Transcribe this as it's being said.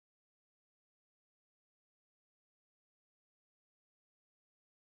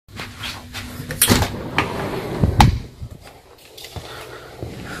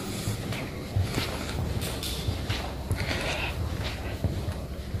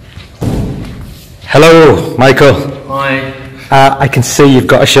Hello, Michael. Hi. I can see you've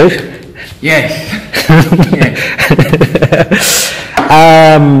got a show. Yes.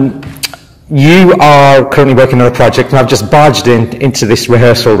 You are currently working on a project, and I've just barged into this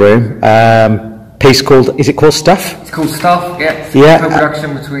rehearsal room. Piece called, is it called Stuff? It's called Stuff, yeah. It's Yeah. a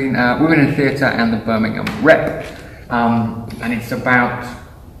co-production between Women in Theatre and the Birmingham Rep. And it's about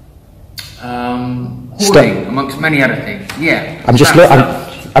hoarding, amongst many other things. Yeah.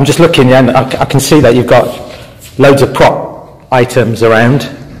 I'm just looking, yeah, and I can see that you've got loads of prop items around,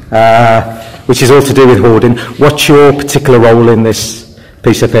 which is all to do with hoarding. What's your particular role in this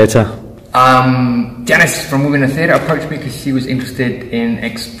piece of theatre? Janice from Women in Theatre approached me because she was interested in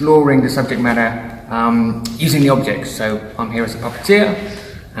exploring the subject matter using the objects. So I'm here as a puppeteer,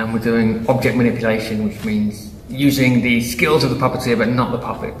 and we're doing object manipulation, which means using the skills of the puppeteer but not the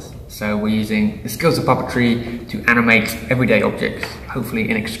puppets. So we're using the skills of puppetry to animate everyday objects, hopefully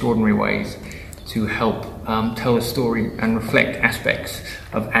in extraordinary ways, to help tell a story and reflect aspects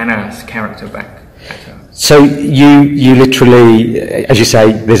of Anna's character back at her. So you literally, as you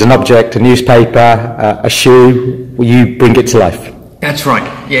say, there's an object, a newspaper, a shoe, you bring it to life. That's right,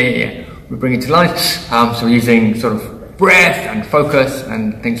 yeah. We bring it to life, so we're using sort of breath and focus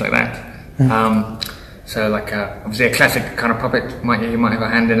and things like that. So like obviously a classic kind of puppet, you might have a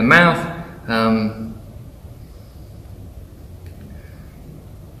hand in the mouth.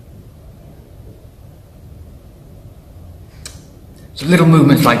 So little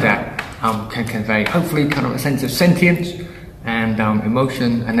movements like that can convey hopefully kind of a sense of sentience and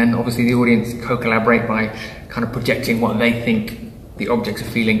emotion, and then obviously the audience co-collaborate by kind of projecting what they think the objects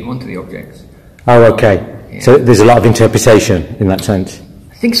are feeling onto the objects. Oh, okay. Yeah. So there's a lot of interpretation in that sense.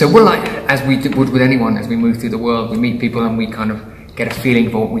 I think so. Well, like as we would with anyone, as we move through the world, we meet people and we kind of get a feeling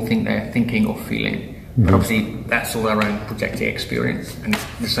for what we think they're thinking or feeling. Mm-hmm. But obviously that's all our own projecting experience, and it's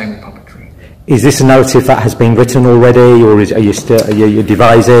the same with puppetry. Is this a narrative that has been written already, or are you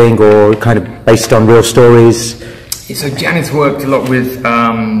devising, or kind of based on real stories? So Janice worked a lot with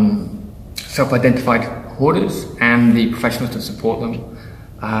self-identified hoarders and the professionals that support them,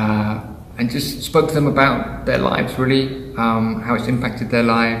 and just spoke to them about their lives, really, how it's impacted their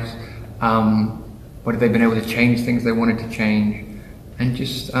lives, whether they've been able to change things they wanted to change, and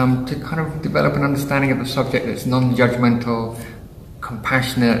just to kind of develop an understanding of the subject that's non-judgmental,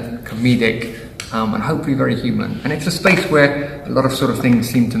 compassionate, comedic, and hopefully very human. And it's a space where a lot of sort of things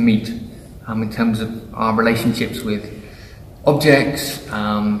seem to meet in terms of our relationships with objects,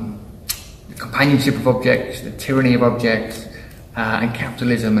 the companionship of objects, the tyranny of objects, and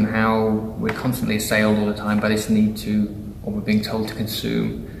capitalism, and how we're constantly assailed all the time by this need to, or we're being told to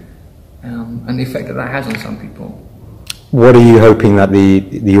consume, and the effect that that has on some people. What are you hoping that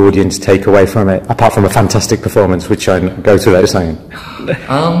the audience take away from it, apart from a fantastic performance, which I go to without saying?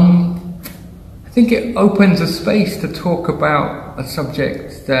 I think it opens a space to talk about a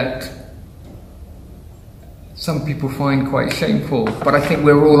subject that some people find quite shameful, but I think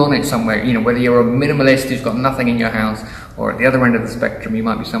we're all on it somewhere. You know, whether you're a minimalist who's got nothing in your house, or at the other end of the spectrum, you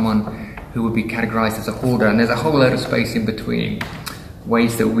might be someone who would be categorized as a hoarder, and there's a whole load of space in between.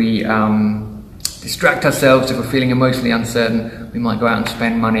 Ways that we distract ourselves if we're feeling emotionally uncertain. We might go out and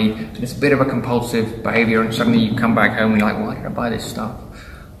spend money, and it's a bit of a compulsive behavior, and suddenly you come back home and you're like, why did I buy this stuff?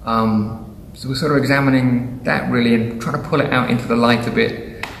 So we're sort of examining that really and trying to pull it out into the light a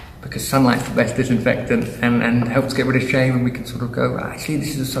bit, because sunlight's the best disinfectant and helps get rid of shame, and we can sort of go, actually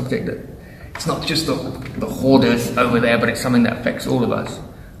this is a subject that it's not just the hoarders over there, but it's something that affects all of us.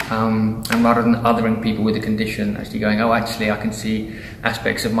 And rather than othering people with a condition, actually going, oh, actually I can see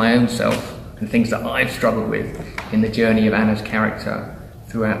aspects of my own self and things that I've struggled with in the journey of Anna's character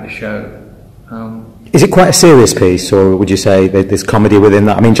throughout the show. Is it quite a serious piece, or would you say that there's comedy within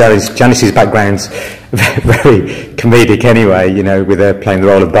that? I mean, Janice's background's very comedic anyway, you know, with her playing the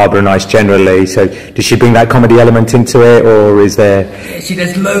role of Barbara Nice generally. So does she bring that comedy element into it, or is there... Yeah,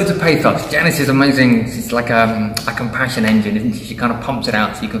 there's loads of pathos. Janice is amazing. She's like a compassion engine, isn't she? She kind of pumps it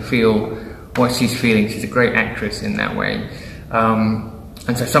out so you can feel what she's feeling. She's a great actress in that way.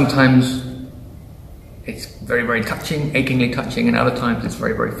 And so sometimes it's very, very touching, achingly touching, and other times it's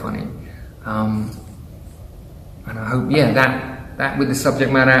very, very funny. And I hope, yeah, that with the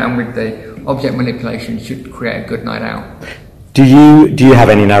subject matter and with the object manipulation should create a good night out. Do you have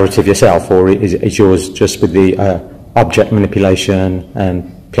any narrative yourself, or is yours just with the object manipulation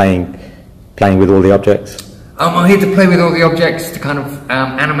and playing with all the objects? I'm here to play with all the objects, to kind of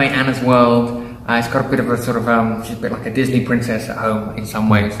animate Anna's world. It's got a bit of a sort of, she's a bit like a Disney princess at home in some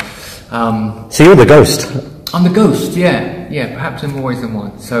ways. So you're the ghost? I'm the ghost, yeah, perhaps in more ways than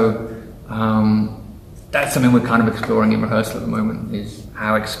one. So that's something we're kind of exploring in rehearsal at the moment, is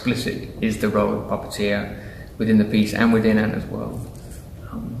how explicit is the role of puppeteer within the piece and within Anne as well.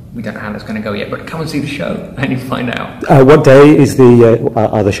 We don't know how that's going to go yet, but come and see the show and you find out. What day is the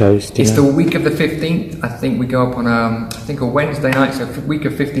are the shows? It's the week of the 15th. I think we go up on I think a Wednesday night, so week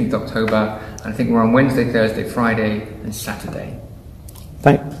of 15th October. And I think we're on Wednesday, Thursday, Friday, and Saturday.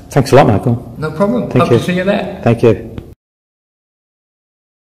 Thanks a lot, Michael. No problem. Thank Hope you. to see you there. Thank you.